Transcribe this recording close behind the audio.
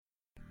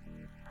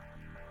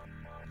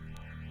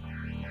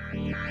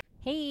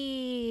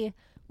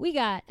we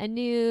got a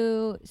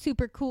new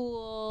super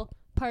cool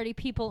party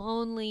people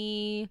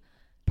only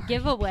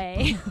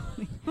giveaway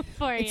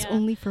for you. It's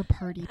only for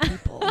party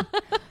people.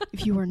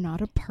 If you are not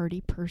a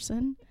party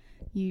person,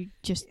 you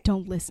just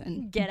don't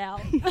listen. Get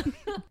out.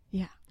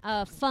 Yeah.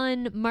 A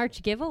fun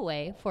March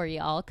giveaway for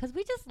y'all because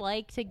we just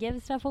like to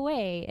give stuff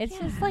away. It's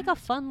just like a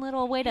fun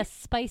little way to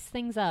spice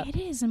things up. It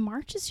is, and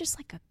March is just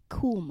like a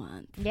cool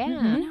month. Yeah.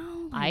 You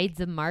know,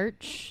 Ides of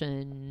March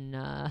and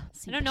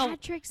St. I don't know.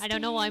 Patrick's I don't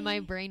know why Day. my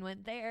brain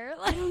went there.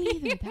 I don't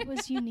either. That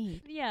was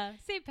unique. Yeah,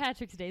 St.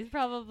 Patrick's Day is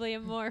probably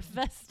a more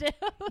festive.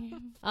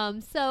 Yeah.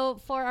 So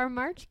for our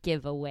March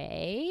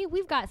giveaway,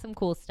 we've got some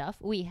cool stuff.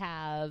 We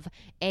have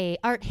a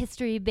Art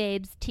History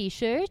Babes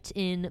t-shirt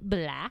in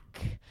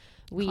black.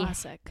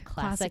 Classic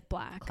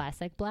black.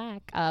 Classic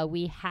black.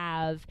 We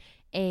have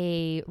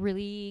a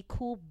really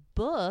cool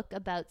book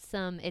about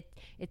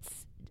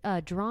it's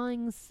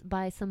drawings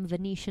by some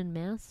Venetian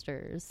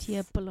masters.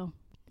 Tiepolo.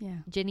 Yeah.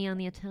 Ginny on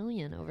the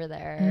Italian over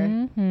there.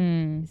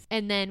 Mm-hmm.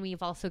 And then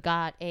we've also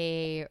got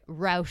a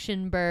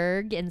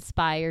Rauschenberg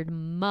inspired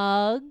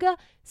mug,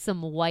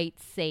 some white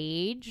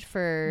sage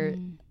for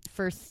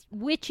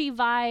witchy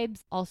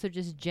vibes, also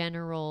just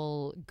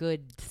general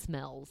good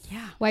smells.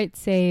 Yeah. White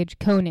sage,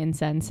 cone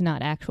incense,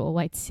 not actual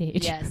white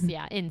sage. Yes,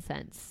 yeah,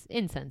 incense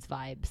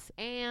vibes.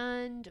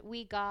 And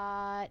we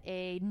got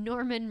a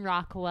Norman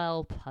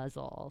Rockwell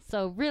puzzle.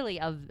 So really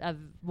a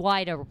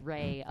wide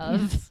array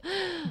of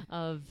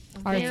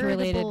Arts-related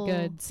veritable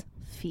goods.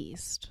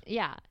 Feast.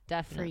 Yeah,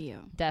 definitely. For you.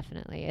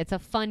 Definitely. It's a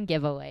fun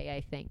giveaway,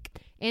 I think.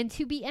 And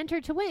to be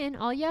entered to win,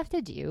 all you have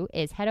to do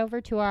is head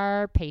over to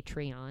our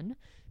Patreon,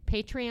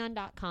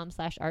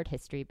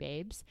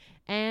 patreon.com/arthistorybabes,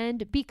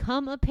 and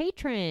become a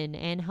patron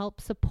and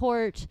help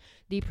support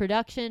the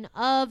production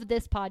of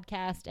this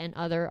podcast and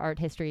other Art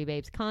History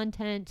Babes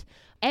content.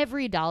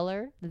 Every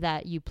 $1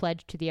 that you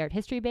pledge to the Art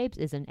History Babes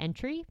is an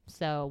entry.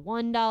 So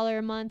 $1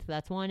 a month,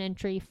 that's one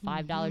entry.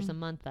 $5 a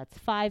month, that's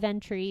 5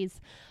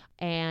 entries.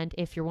 And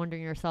if you're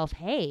wondering yourself,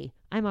 hey,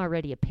 I'm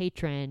already a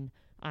patron,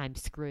 I'm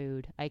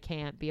screwed. I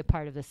can't be a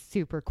part of this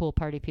super cool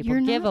party people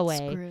giveaway.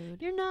 Not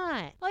screwed. You're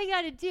not. All you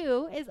got to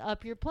do is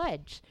up your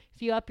pledge.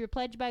 If you up your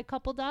pledge by a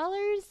couple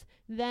dollars,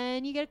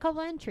 then you get a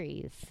couple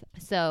entries.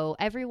 So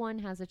everyone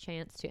has a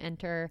chance to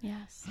enter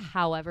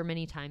however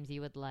many times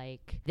you would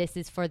like. This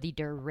is for the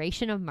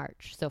duration of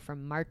March. So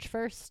from March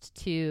 1st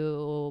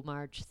to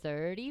March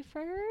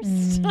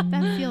 31st.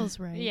 That feels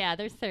right. Yeah,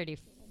 there's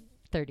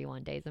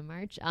 31 days in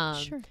March.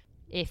 Sure.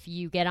 If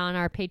you get on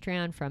our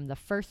Patreon from the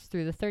 1st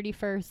through the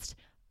 31st,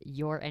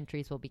 your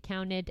entries will be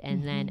counted.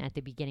 And then at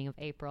the beginning of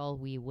April,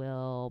 we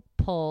will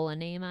pull a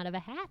name out of a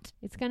hat.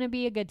 It's going to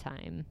be a good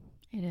time.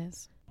 It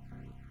is.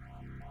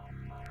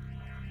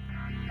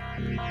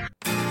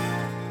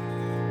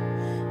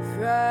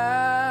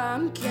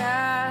 From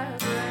Cabernet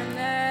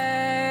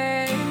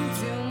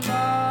to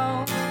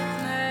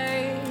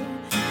Monet,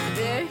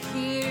 they're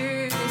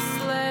here to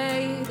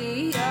slay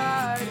the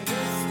art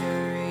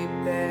history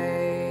babes.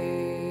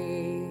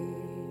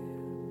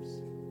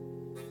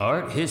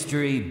 Art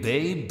History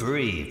Babe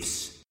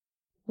Briefs.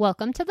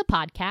 Welcome to the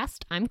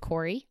podcast. I'm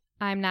Corey.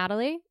 I'm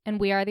Natalie, and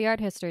we are the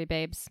Art History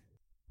Babes.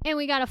 And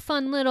we got a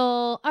fun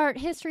little Art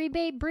History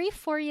Babe brief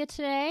for you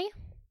today.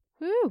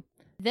 Woo!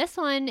 This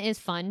one is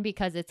fun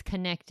because it's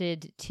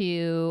connected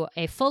to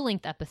a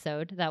full-length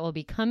episode that will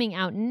be coming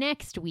out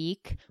next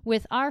week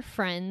with our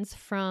friends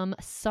from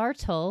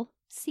Sartle,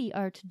 See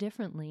Art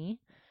Differently.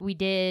 We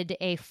did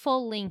a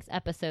full-length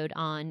episode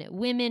on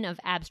women of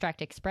abstract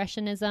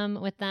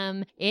expressionism with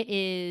them. It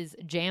is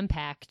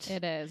jam-packed.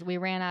 It is. We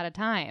ran out of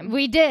time.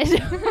 We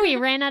did. We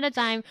ran out of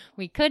time.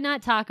 We could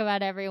not talk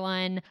about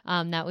everyone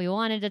that we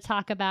wanted to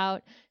talk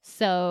about.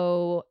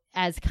 So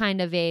as kind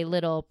of a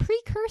little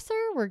precursor,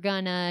 we're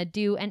going to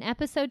do an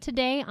episode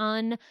today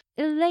on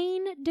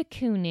Elaine de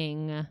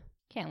Kooning.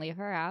 Can't leave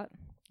her out.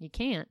 You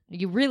can't.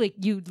 You really,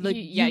 you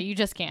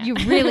just can't. You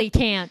really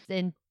can't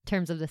in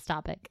terms of this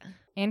topic.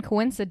 And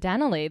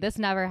coincidentally, this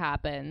never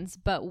happens,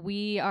 but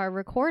we are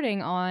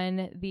recording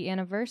on the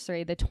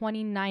anniversary, the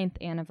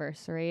 29th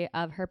anniversary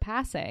of her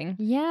passing.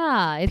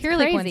 Yeah, it's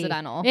purely crazy.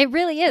 Coincidental. It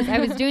really is. I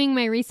was doing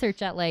my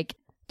research at like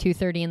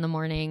 2:30 in the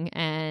morning,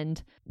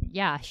 and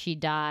yeah, she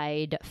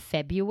died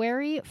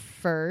February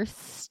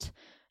 1st,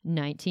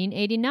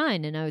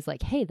 1989, and I was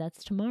like, hey,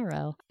 that's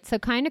tomorrow. So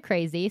kind of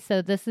crazy.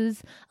 So this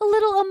is a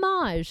little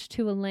homage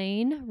to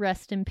Elaine.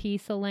 Rest in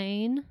peace,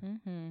 Elaine.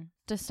 Mm-hmm.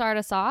 To start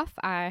us off,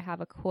 I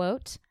have a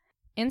quote.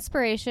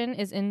 Inspiration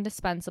is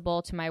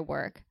indispensable to my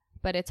work,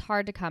 but it's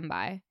hard to come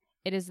by.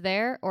 It is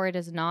there or it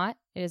is not.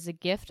 It is a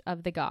gift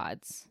of the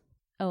gods.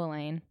 Oh,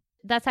 Elaine.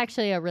 That's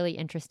actually a really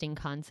interesting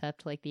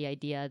concept, like the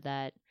idea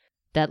that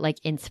like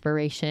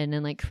inspiration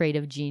and like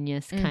creative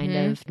genius kind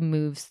of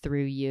moves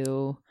through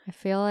you. I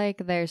feel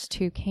like there's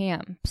two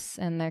camps,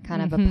 and they're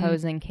kind of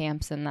opposing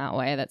camps in that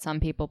way, that some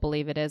people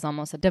believe it is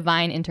almost a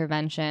divine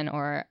intervention,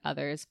 or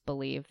others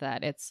believe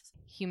that it's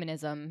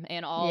humanism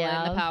and all in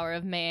the power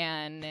of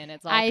man, and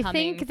it's all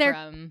coming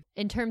from...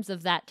 In terms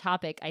of that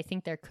topic, I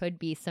think there could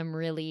be some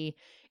really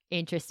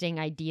interesting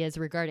ideas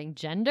regarding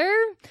gender.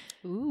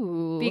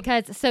 Ooh.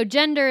 Because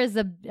gender is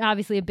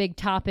obviously a big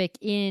topic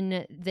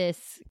in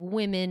this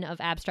women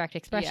of abstract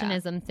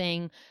expressionism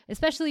thing,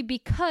 especially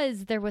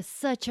because there was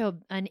such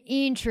an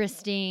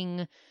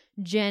interesting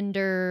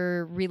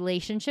gender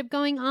relationship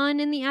going on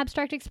in the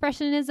abstract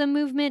expressionism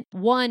movement.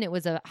 One, it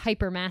was a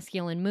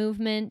hypermasculine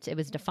movement. It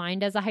was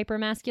defined as a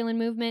hypermasculine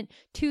movement.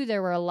 Two,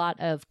 there were a lot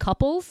of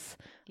couples,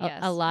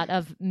 a lot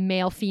of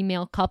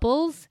male-female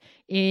couples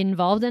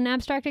involved in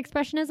abstract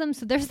expressionism.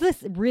 So there's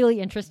this really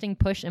interesting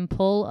push and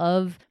pull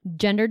of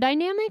gender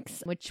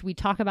dynamics, which we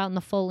talk about in the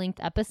full-length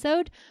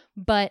episode.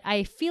 But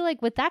I feel like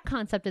with that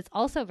concept, it's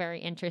also very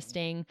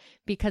interesting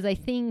because I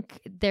think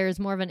there's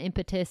more of an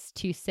impetus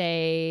to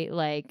say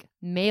like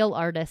male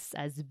artists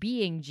as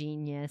being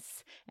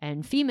genius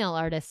and female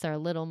artists are a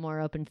little more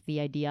open to the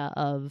idea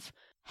of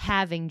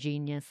having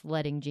genius,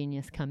 letting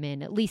genius come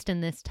in, at least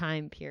in this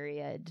time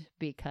period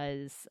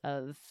because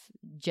of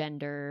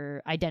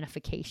gender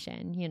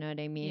identification. You know what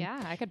I mean?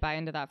 Yeah, I could buy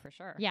into that for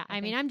sure. Yeah,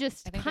 I mean, I'm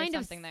just kind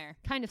of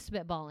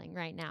spitballing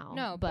right now.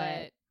 No,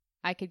 but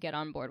I could get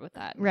on board with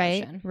that.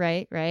 Right, notion.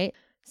 right.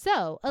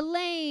 So,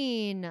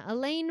 Elaine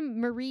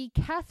Marie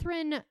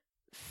Catherine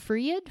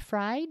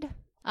Fried,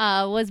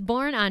 was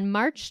born on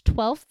March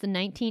 12th,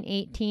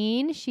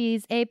 1918.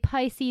 She's a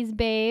Pisces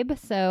babe,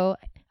 so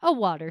a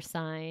water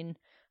sign.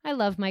 I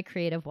love my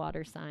creative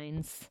water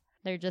signs.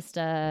 They're just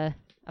a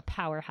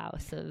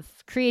powerhouse of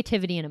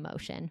creativity and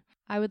emotion.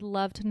 I would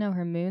love to know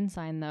her moon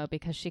sign, though,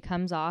 because she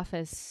comes off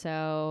as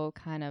so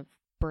kind of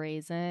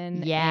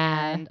brazen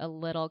and a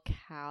little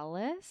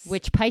callous.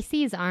 Which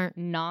Pisces aren't.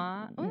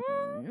 Not.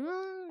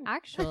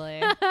 Actually.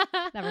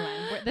 Never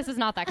mind. This is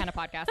not that kind of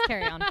podcast.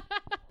 Carry on.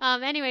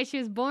 Anyway, she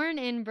was born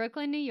in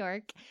Brooklyn, New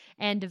York,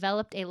 and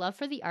developed a love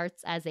for the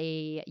arts as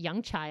a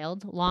young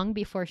child, long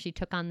before she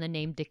took on the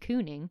name de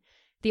Kooning.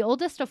 The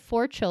oldest of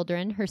 4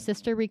 children, her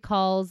sister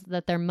recalls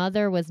that their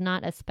mother was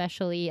not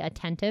especially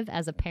attentive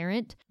as a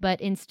parent,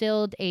 but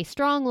instilled a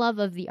strong love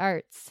of the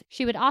arts.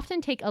 She would often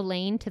take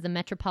Elaine to the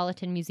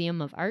Metropolitan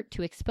Museum of Art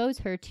to expose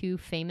her to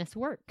famous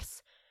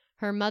works.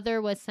 Her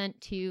mother was sent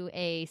to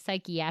a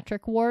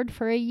psychiatric ward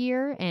for a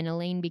year, and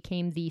Elaine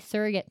became the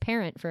surrogate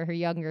parent for her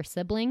younger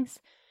siblings.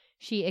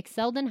 She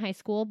excelled in high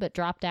school, but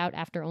dropped out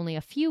after only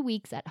a few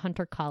weeks at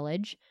Hunter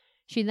College.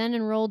 She then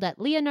enrolled at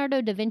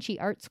Leonardo da Vinci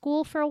Art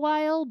School for a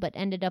while, but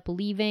ended up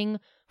leaving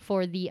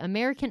for the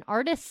American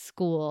Artists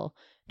School.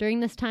 During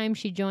this time,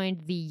 she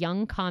joined the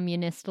Young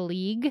Communist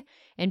League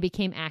and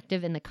became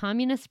active in the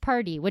Communist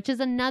Party, which is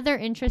another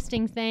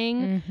interesting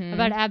thing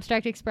about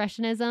abstract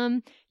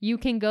expressionism. You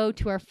can go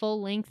to our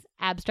full-length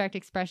abstract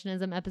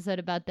expressionism episode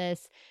about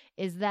this,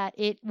 is that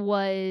it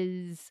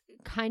was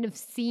kind of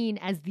seen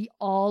as the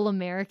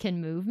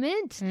all-American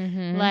movement.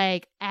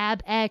 Like,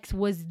 AbX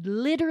was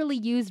literally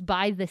used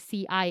by the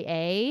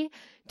CIA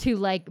to,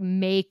 like,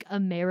 make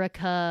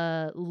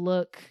America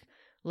look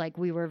like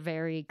we were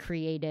very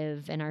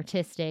creative and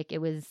artistic. It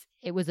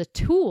was a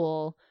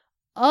tool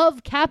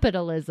of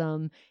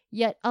capitalism,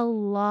 yet a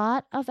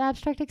lot of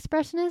abstract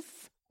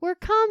expressionists were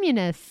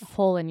communists.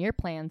 Hole in your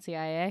plan,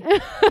 CIA.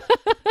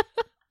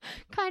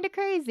 Kind of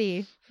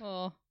crazy.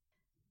 Oh.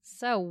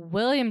 So,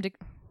 Willem de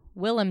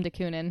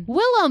Kooning.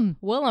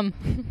 Willem!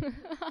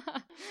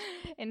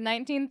 In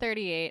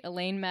 1938,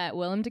 Elaine met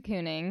Willem de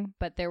Kooning,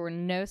 but there were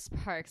no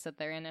sparks at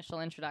their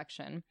initial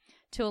introduction.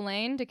 To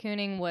Elaine, de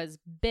Kooning was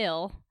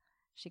Bill.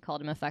 She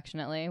called him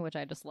affectionately, which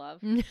I just love.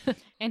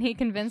 And he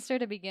convinced her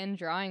to begin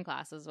drawing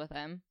classes with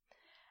him.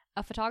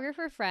 A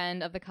photographer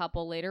friend of the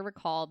couple later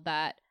recalled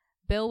that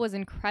Bill was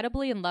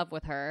incredibly in love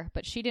with her,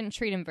 but she didn't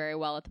treat him very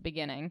well at the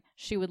beginning.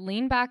 She would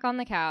lean back on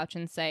the couch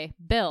and say,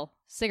 "Bill,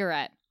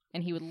 cigarette,"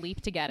 and he would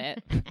leap to get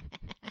it.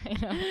 I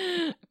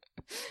know.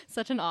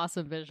 Such an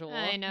awesome visual.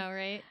 I know,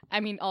 right? I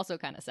mean, also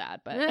kind of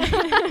sad,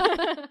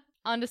 but...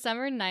 On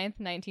December 9th,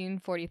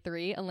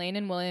 1943, Elaine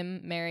and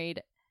William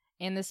married,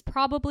 and this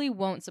probably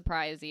won't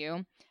surprise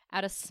you,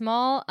 at a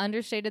small,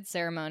 understated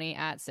ceremony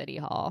at City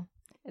Hall.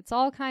 It's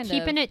all kind of...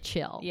 Keeping it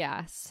chill.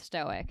 Yeah,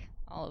 stoic,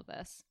 all of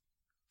this.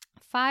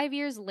 5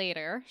 years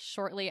later,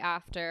 shortly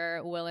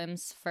after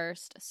William's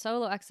first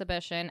solo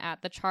exhibition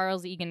at the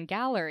Charles Egan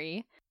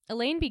Gallery,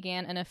 Elaine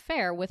began an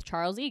affair with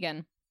Charles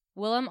Egan.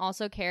 Willem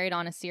also carried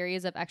on a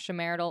series of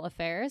extramarital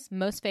affairs,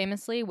 most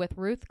famously with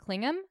Ruth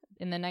Klingham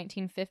in the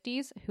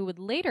 1950s, who would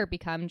later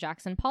become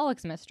Jackson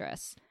Pollock's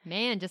mistress.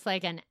 Man, just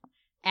like an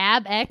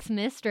AbX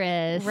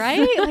mistress.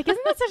 Right? Like,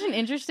 isn't that such an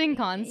interesting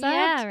concept?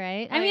 Yeah,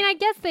 right? I mean, I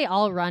guess they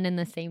all run in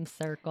the same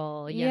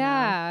circle, you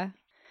know?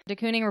 De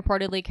Kooning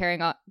reportedly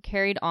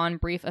carried on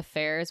brief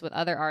affairs with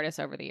other artists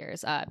over the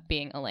years,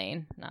 being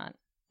Elaine, not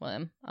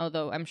Willem,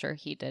 although I'm sure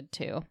he did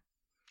too.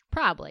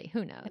 Probably.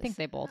 Who knows? I think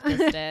they both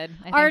just did.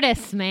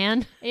 Artists,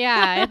 man.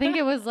 Yeah, I think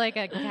it was like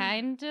a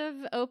kind of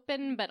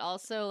open, but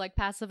also like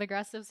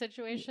passive-aggressive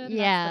situation.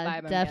 Yeah,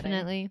 That's the vibe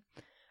definitely.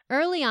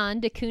 Early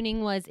on, de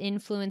Kooning was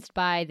influenced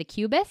by the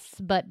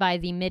Cubists, but by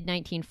the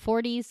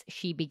mid-1940s,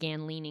 she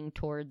began leaning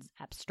towards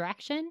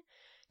abstraction.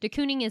 de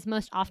Kooning is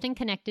most often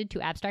connected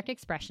to abstract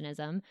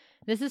expressionism.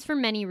 This is for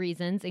many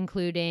reasons,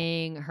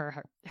 including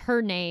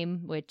her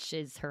name, which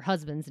is her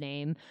husband's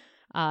name,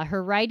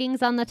 her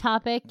writings on the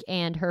topic,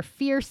 and her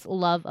fierce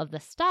love of the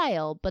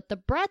style. But the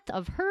breadth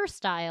of her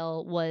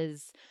style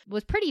was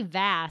pretty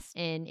vast,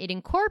 and it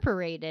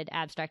incorporated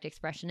abstract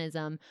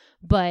expressionism,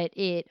 but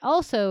it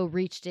also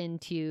reached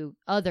into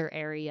other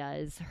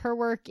areas. Her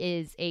work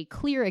is a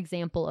clear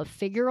example of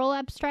figural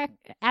abstract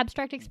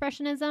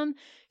expressionism.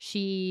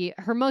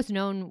 Her most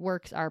known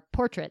works are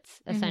portraits,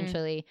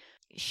 essentially.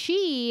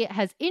 She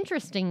has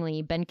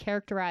interestingly been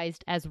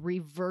characterized as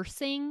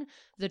reversing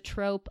the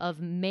trope of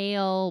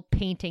male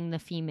painting the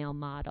female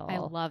model. I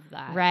love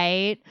that.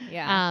 Right?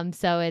 Yeah.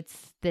 So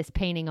it's this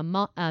painting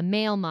a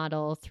male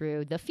model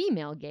through the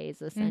female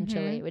gaze,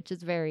 essentially, which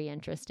is very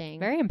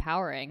interesting. Very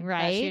empowering.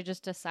 Right? That she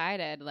just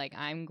decided, like,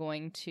 I'm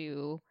going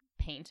to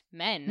paint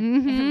men.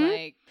 And,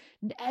 like,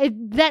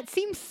 that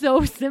seems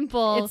so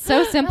simple. it's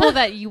so simple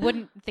that you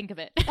wouldn't think of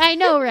it. I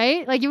know,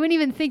 right? Like, you wouldn't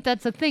even think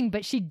that's a thing,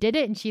 but she did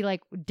it, and she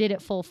like did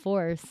it full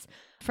force.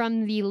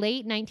 From the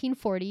late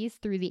 1940s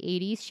through the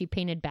 80s, she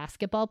painted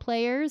basketball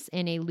players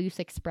in a loose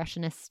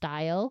expressionist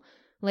style.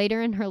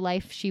 Later in her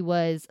life, she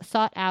was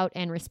sought out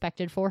and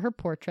respected for her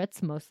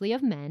portraits, mostly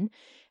of men.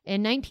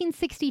 In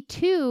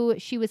 1962,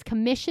 she was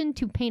commissioned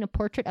to paint a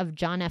portrait of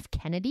John F.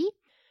 Kennedy.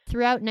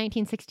 Throughout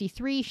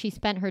 1963, she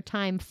spent her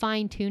time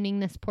fine-tuning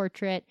this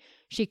portrait.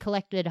 She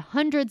collected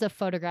hundreds of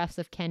photographs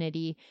of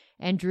Kennedy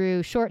and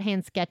drew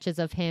shorthand sketches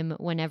of him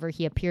whenever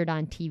he appeared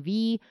on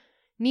TV.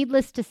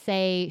 Needless to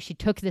say, she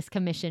took this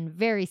commission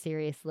very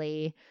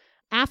seriously.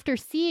 After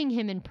seeing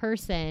him in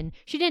person,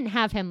 she didn't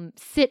have him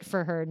sit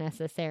for her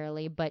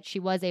necessarily, but she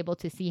was able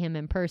to see him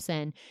in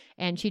person,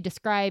 and she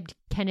described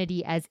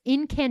Kennedy as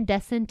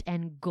incandescent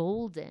and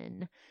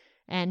golden.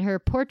 And her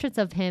portraits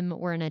of him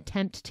were an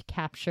attempt to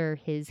capture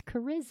his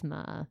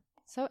charisma.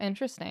 So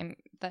interesting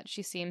that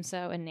she seems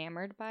so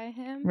enamored by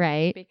him.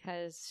 Right.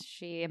 Because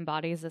she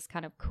embodies this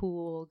kind of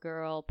cool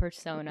girl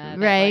persona.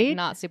 That, right. Like,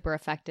 not super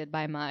affected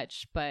by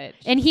much, but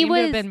and he seemed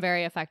to have been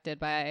very affected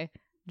by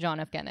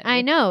John F. Kennedy.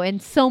 I know.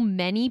 And so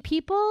many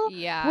people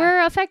Yeah.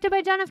 were affected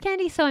by John F.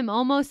 Kennedy. So I'm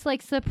almost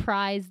like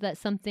surprised that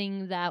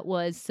something that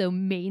was so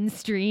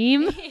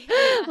mainstream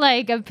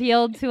like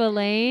appealed to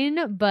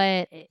Elaine.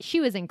 But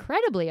she was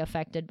incredibly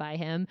affected by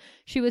him.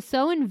 She was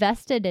so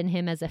invested in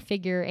him as a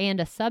figure and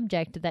a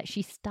subject that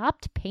she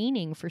stopped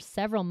painting for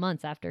several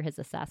months after his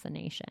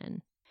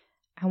assassination.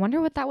 I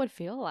wonder what that would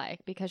feel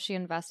like, because she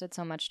invested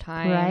so much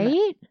time,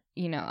 right?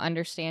 You know,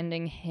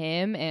 understanding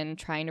him and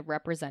trying to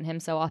represent him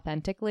so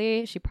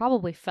authentically. She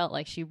probably felt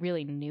like she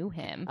really knew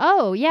him.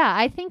 Oh, yeah.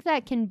 I think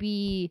that can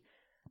be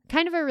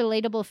kind of a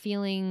relatable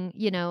feeling.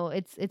 You know,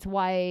 it's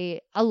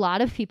why a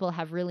lot of people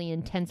have really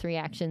intense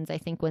reactions, I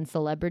think, when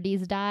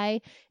celebrities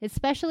die,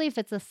 especially if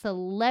it's a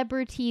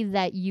celebrity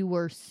that you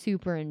were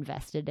super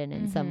invested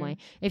in some way.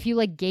 If you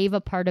like gave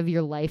a part of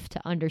your life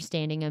to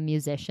understanding a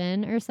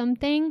musician or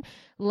something,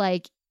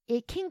 like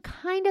it can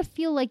kind of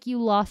feel like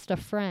you lost a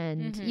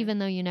friend, even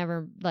though you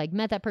never like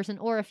met that person,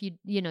 or if you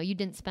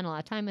didn't spend a lot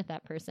of time with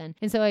that person.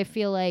 And so I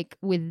feel like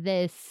with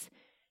this,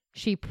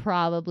 she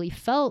probably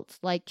felt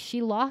like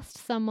she lost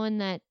someone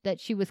that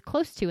she was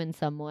close to in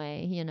some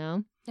way, you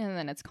know? And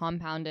then it's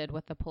compounded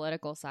with the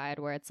political side,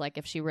 where it's like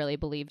if she really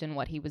believed in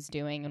what he was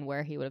doing and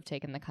where he would have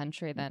taken the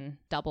country, then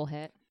double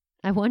hit.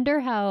 I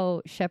wonder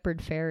how Shepard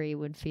Fairey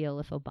would feel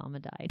if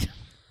Obama died.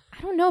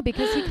 I don't know,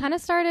 because he kind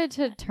of started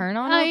to turn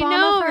on I Obama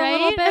know, for a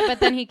little right? bit, but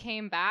then he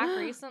came back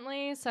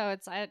recently, so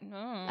it's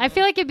I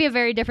feel like it'd be a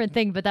very different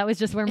thing, but that was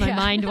just where my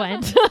mind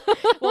went.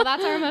 Well,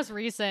 that's our most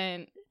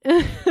recent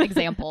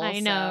example. I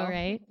know, so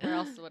right? Where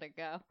else would it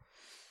go?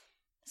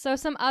 So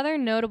some other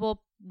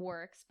notable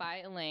works by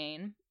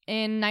Elaine.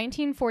 In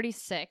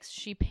 1946,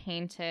 she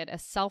painted a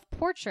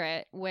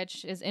self-portrait,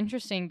 which is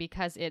interesting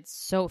because it's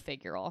so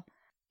figural.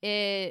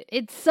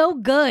 It's so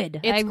good.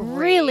 I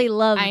really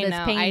love this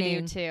painting. I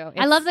do too.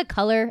 I love the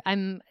color.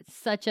 I'm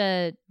such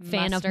a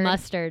fan of Mustard.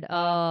 mustard.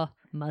 Oh,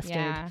 mustard.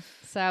 Yeah.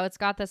 So it's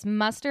got this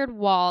mustard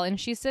wall, and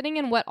she's sitting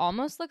in what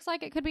almost looks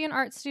like it could be an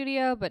art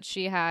studio, but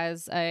she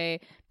has a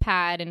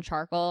pad and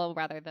charcoal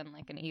rather than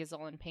like an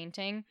easel and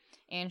painting.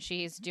 And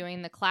she's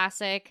doing the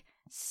classic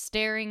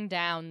staring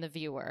down the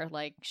viewer.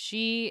 Like,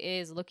 she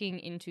is looking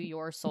into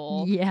your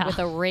soul with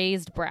a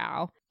raised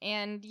brow.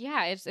 And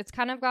yeah, it's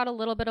kind of got a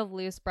little bit of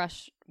loose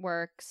brush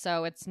work,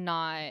 so it's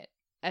not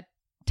a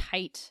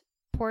tight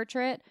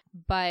portrait,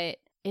 but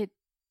it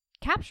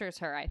captures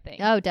her, I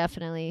think. Oh,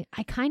 definitely.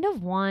 I kind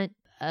of want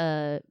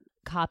a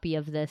copy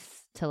of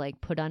this to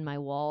like put on my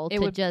wall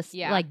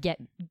like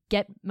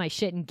get my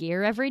shit in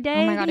gear every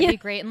day. Oh my god, it'd be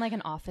great in like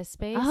an office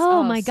space.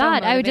 Oh my so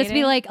god, I would just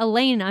be motivating. like,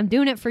 Elaine, I'm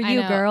doing it for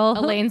you, girl.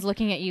 Elaine's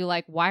looking at you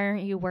like, why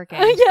aren't you working?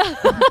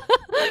 Yeah,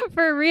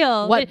 for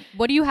real.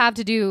 What do you have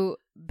to do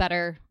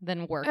better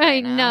than work?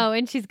 I know,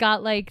 and she's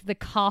got like the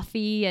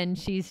coffee, and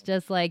she's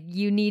just like,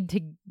 you need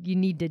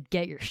to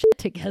get your shit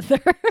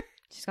together.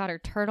 She's got her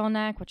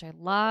turtleneck, which I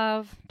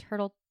love.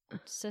 Turtle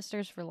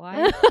sisters for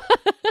life.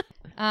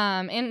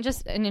 And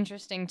just an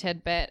interesting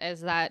tidbit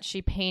is that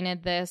she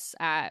painted this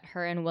at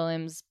her and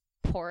William's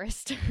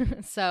poorest.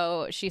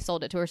 So she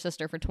sold it to her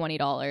sister for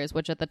 $20,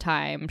 which at the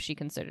time she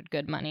considered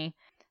good money.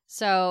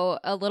 So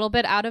a little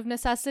bit out of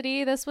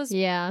necessity, this was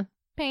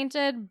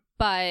painted,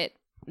 but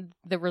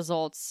the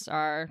results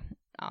are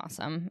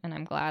awesome. And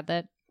I'm glad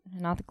that,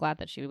 not glad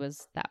that she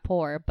was that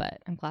poor,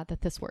 but I'm glad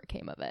that this work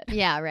came of it.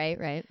 Yeah,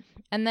 right.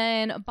 And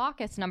then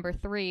Bacchus number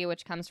 3,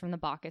 which comes from the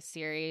Bacchus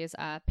series,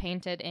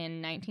 painted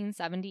in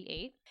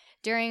 1978.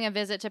 During a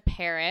visit to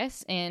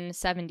Paris in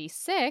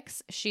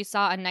 76, she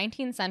saw a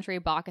 19th century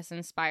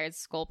Bacchus-inspired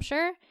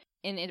sculpture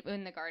in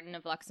the Garden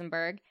of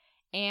Luxembourg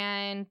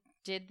and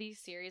did these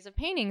series of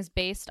paintings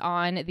based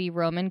on the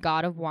Roman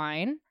god of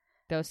wine.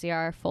 Go see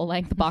our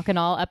full-length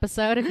Bacchanal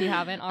episode if you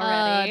haven't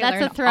already. That's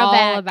Learn a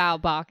throwback. all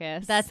about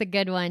Bacchus. That's a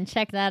good one.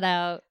 Check that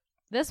out.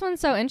 This one's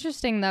so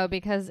interesting, though,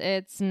 because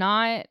it's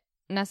not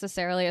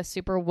necessarily a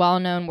super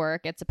well-known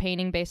work. It's a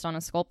painting based on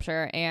a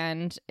sculpture,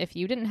 and if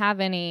you didn't have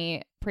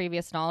any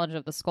previous knowledge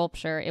of the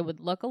sculpture, it would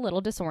look a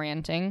little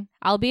disorienting,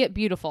 albeit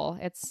beautiful.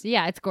 It's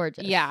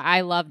gorgeous. Yeah,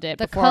 I loved it.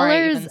 The before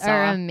I even colors saw.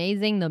 are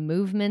amazing. The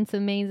movement's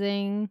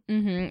amazing.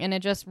 And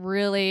it just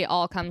really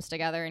all comes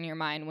together in your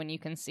mind when you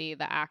can see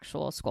the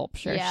actual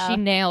sculpture. Yeah. She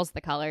nails the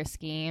color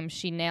scheme.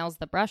 She nails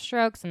the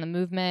brushstrokes and the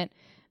movement,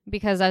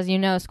 because as you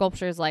know,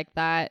 sculptures like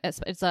that,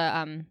 it's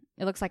a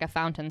it looks like a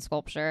fountain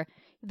sculpture.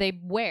 They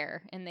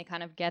wear and they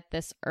kind of get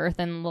this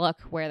earthen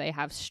look where they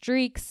have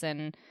streaks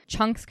and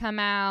chunks come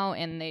out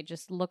and they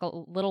just look a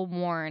little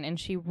worn, and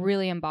she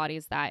really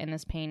embodies that in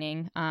this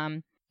painting.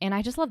 And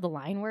I just love the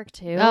line work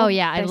too. Oh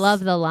yeah, I love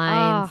the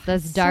lines.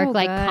 Those dark so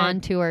like good.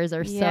 contours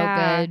are so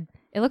good.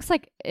 It looks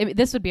like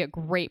this would be a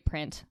great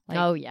print. Like,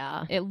 oh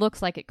yeah. it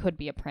looks like it could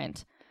be a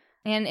print.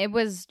 And it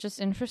was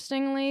just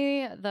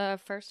interestingly the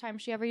first time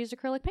she ever used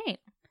acrylic paint.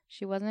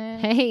 She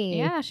wasn't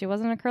she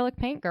wasn't an acrylic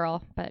paint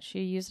girl, but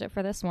she used it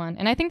for this one.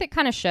 And I think that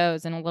kind of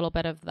shows in a little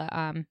bit of the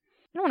I don't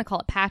want to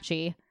call it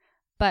patchy,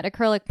 but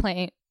acrylic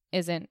paint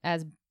isn't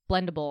as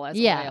blendable as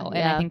oil.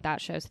 And I think that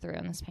shows through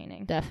in this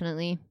painting.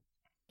 Definitely.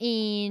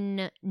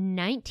 In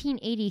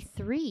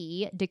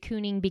 1983, de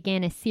Kooning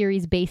began a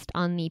series based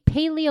on the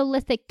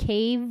Paleolithic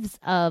caves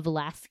of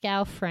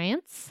Lascaux,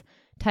 France,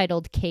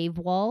 titled Cave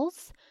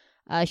Walls.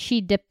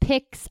 She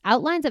depicts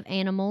outlines of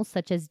animals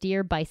such as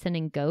deer, bison,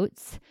 and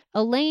goats.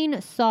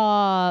 Elaine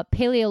saw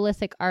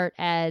Paleolithic art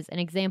as an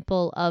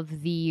example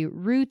of the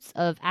roots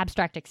of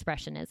abstract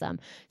expressionism.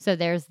 So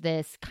there's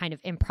this kind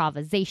of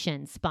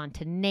improvisation,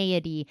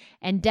 spontaneity,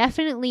 and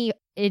definitely,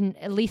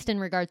 at least in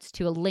regards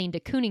to Elaine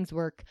de Kooning's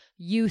work,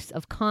 use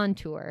of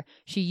contour.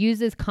 She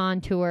uses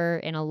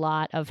contour in a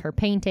lot of her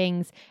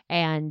paintings,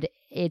 and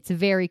it's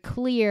very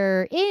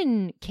clear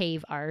in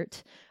cave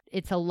art.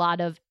 It's a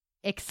lot of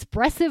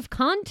expressive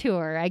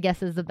contour, I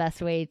guess is the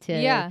best way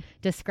to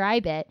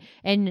describe it.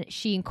 And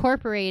she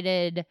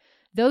incorporated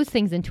those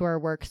things into her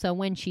work. So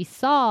when she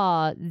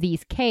saw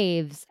these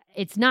caves,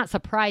 it's not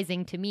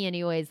surprising to me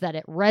anyways that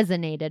it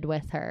resonated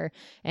with her.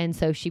 And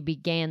so she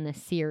began the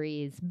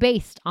series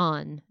based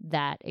on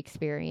that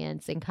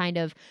experience and kind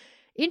of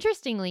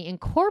interestingly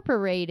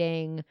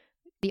incorporating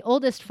the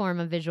oldest form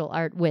of visual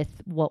art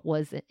with what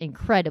was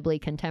incredibly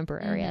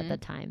contemporary at the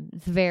time.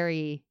 It's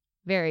very,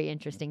 very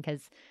interesting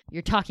because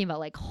you're talking about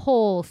like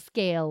whole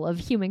scale of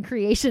human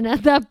creation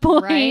at that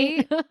point.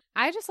 Right.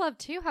 I just love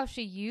too how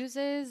she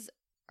uses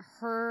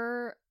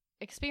her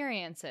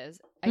experiences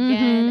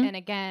again and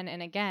again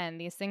and again.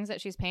 These things that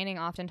she's painting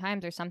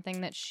oftentimes are something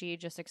that she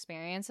just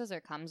experiences or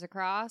comes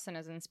across and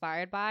is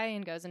inspired by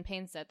and goes and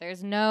paints it.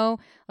 There's no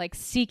like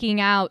seeking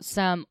out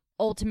some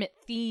ultimate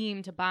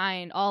theme to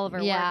bind all of her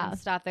work and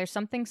stuff. There's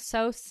something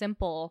so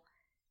simple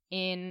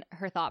in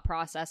her thought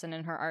process and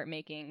in her art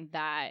making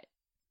that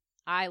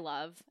I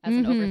love as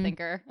an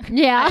overthinker.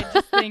 Yeah. I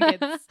just think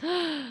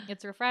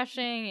it's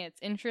refreshing. It's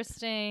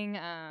interesting.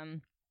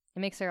 It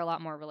makes her a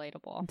lot more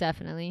relatable.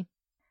 Definitely.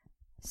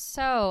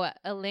 So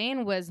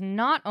Elaine was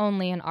not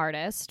only an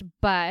artist,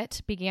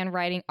 but began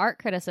writing art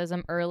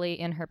criticism early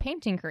in her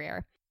painting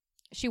career.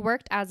 She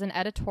worked as an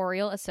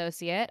editorial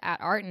associate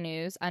at Art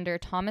News under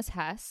Thomas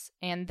Hess,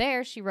 and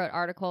there she wrote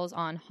articles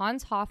on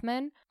Hans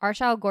Hofmann,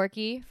 Arshile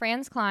Gorky,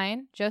 Franz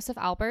Klein, Joseph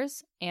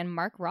Albers, and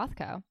Mark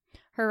Rothko.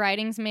 Her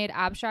writings made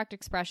abstract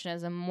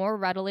expressionism more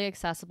readily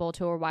accessible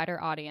to a wider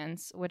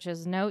audience, which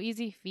is no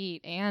easy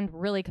feat and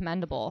really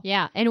commendable.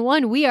 Yeah, and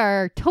one we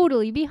are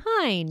totally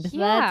behind.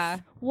 Yeah.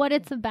 That's what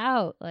it's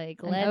about.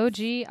 Like, an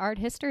OG art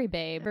history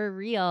babe. For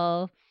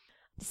real.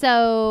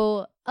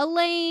 So,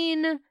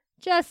 Elaine,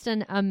 just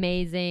an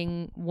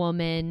amazing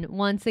woman.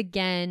 Once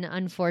again,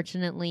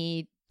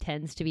 unfortunately,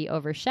 tends to be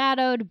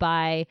overshadowed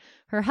by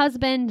her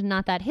husband.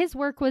 Not that his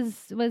work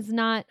was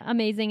not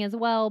amazing as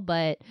well,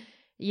 but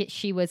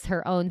she was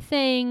her own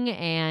thing,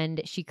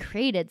 and she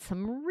created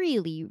some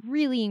really,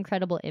 really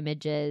incredible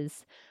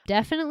images.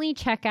 Definitely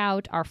check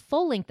out our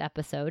full-length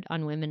episode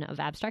on women of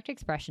abstract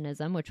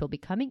expressionism, which will be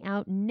coming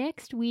out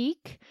next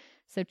week.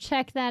 So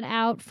check that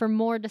out for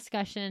more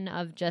discussion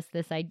of just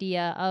this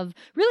idea of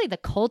really the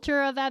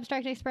culture of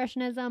abstract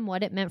expressionism,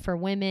 what it meant for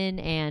women,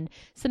 and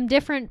some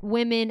different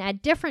women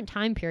at different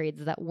time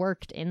periods that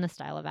worked in the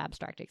style of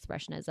abstract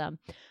expressionism.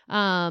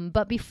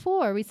 But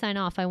before we sign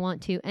off, I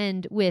want to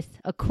end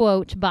with a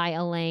quote by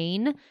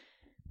Elaine.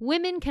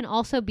 "Women can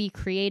also be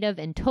creative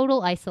in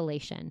total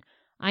isolation.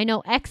 I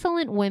know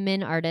excellent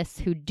women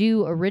artists who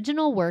do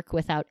original work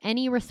without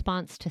any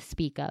response to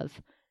speak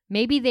of.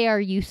 Maybe they are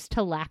used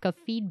to lack of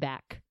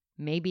feedback.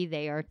 Maybe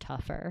they are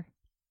tougher."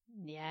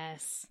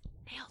 Yes.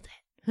 Nailed it.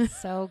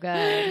 So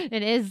good.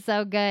 It is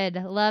so good.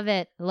 Love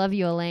it. Love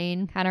you,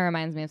 Elaine. Kind of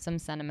reminds me of some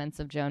sentiments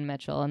of Joan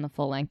Mitchell in the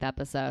full-length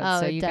episode. Oh,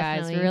 so you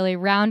definitely. guys really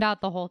round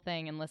out the whole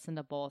thing and listen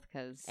to both.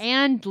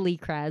 And Lee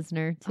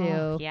Krasner, too.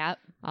 Oh, yep.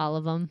 All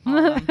of them.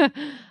 All of them.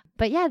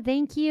 But yeah,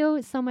 thank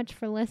you so much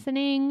for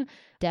listening.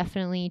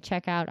 Definitely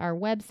check out our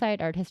website,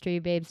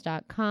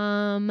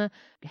 arthistorybabes.com.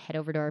 Head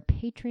over to our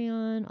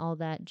Patreon, all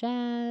that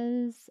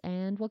jazz,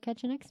 and we'll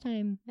catch you next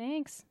time.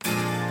 Thanks.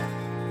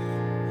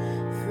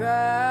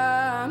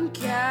 From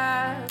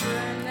Cabernet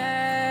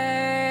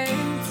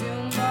to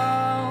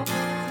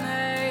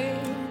Monet,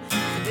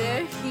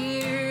 they're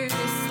here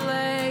to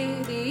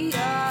slay the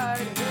art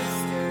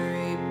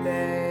history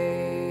babes.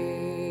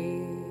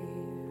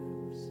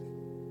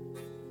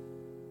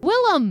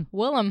 Willem.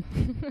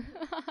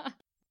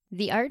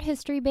 The Art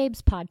History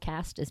Babes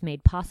podcast is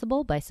made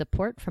possible by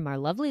support from our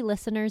lovely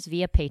listeners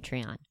via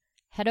Patreon.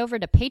 Head over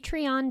to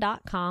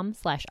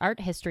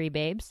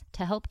patreon.com/arthistorybabes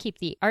to help keep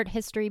the Art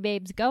History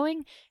Babes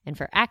going and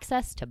for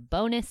access to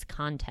bonus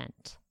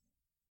content.